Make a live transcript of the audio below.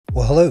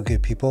Well, hello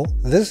good people.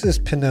 This is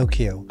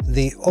Pinokio,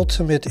 the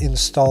ultimate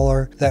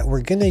installer that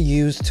we're going to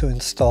use to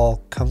install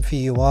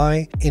Comfy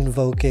UI,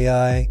 Invoke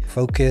AI,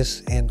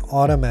 Focus, and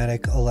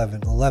Automatic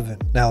 1111.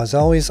 Now, as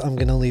always, I'm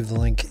going to leave the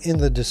link in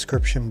the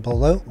description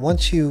below.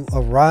 Once you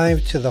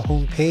arrive to the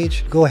home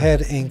page, go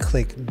ahead and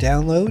click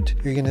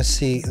download. You're going to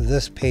see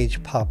this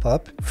page pop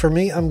up. For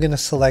me, I'm going to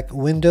select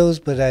Windows,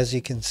 but as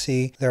you can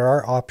see, there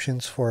are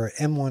options for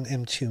M1,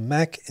 M2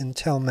 Mac,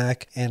 Intel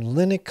Mac, and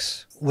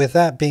Linux. With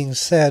that being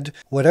said,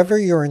 whatever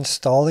you're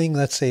installing,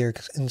 let's say you're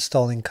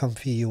installing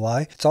Comfy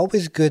UI, it's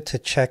always good to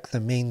check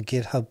the main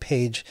GitHub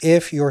page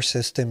if your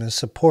system is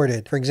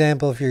supported. For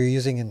example, if you're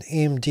using an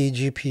AMD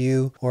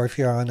GPU or if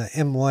you're on an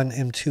M1,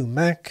 M2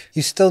 Mac,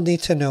 you still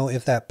need to know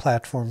if that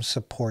platform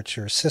supports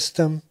your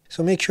system.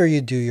 So make sure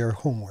you do your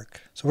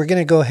homework. So we're going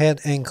to go ahead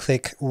and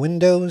click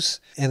Windows,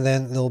 and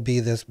then there'll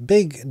be this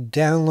big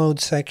download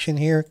section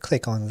here.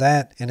 Click on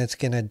that and it's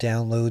going to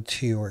download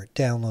to your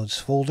downloads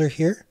folder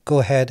here. Go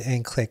ahead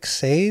and click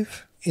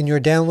Save. In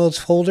your downloads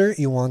folder,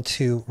 you want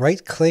to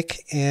right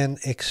click and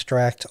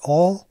extract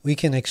all. We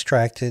can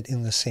extract it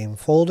in the same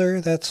folder,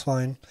 that's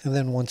fine. And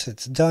then once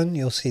it's done,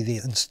 you'll see the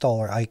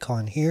installer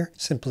icon here.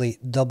 Simply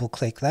double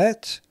click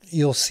that.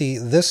 You'll see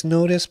this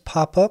notice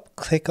pop up.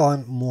 Click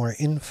on more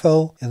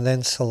info and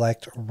then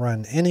select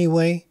run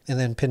anyway. And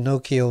then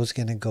Pinokio is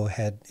going to go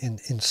ahead and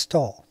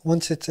install.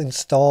 Once it's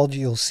installed,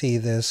 you'll see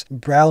this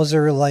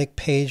browser-like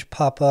page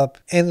pop up,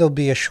 and there'll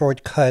be a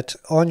shortcut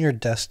on your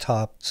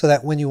desktop so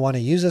that when you want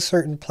to use a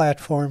certain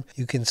platform,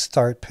 you can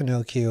start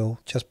Pinokio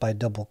just by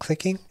double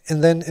clicking,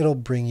 and then it'll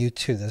bring you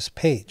to this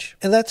page.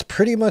 And that's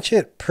pretty much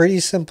it. Pretty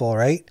simple,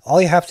 right?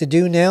 All you have to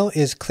do now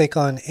is click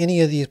on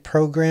any of these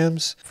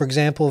programs. For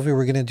example, if we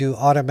were going to do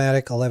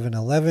Automatic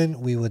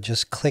 1111, we would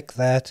just click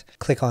that,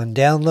 click on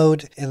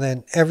download, and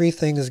then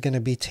everything is going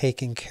to be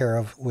taken care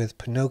of with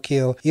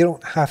Pinokio. You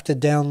don't have to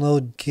download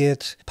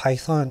Git,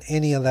 Python,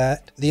 any of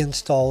that. The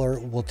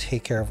installer will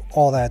take care of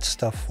all that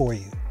stuff for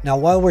you. Now,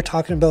 while we're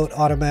talking about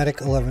Automatic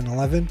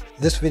 1111,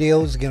 this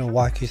video is going to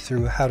walk you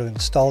through how to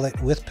install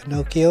it with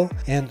Pinokio,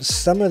 and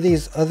some of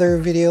these other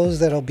videos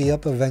that'll be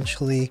up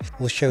eventually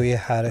will show you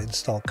how to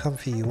install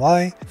Comfy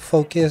UI,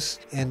 Focus,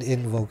 and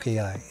Invoke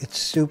AI. It's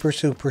super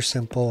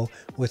simple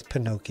with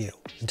Pinokio.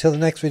 Until the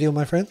next video,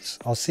 my friends,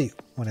 I'll see you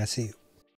when I see you.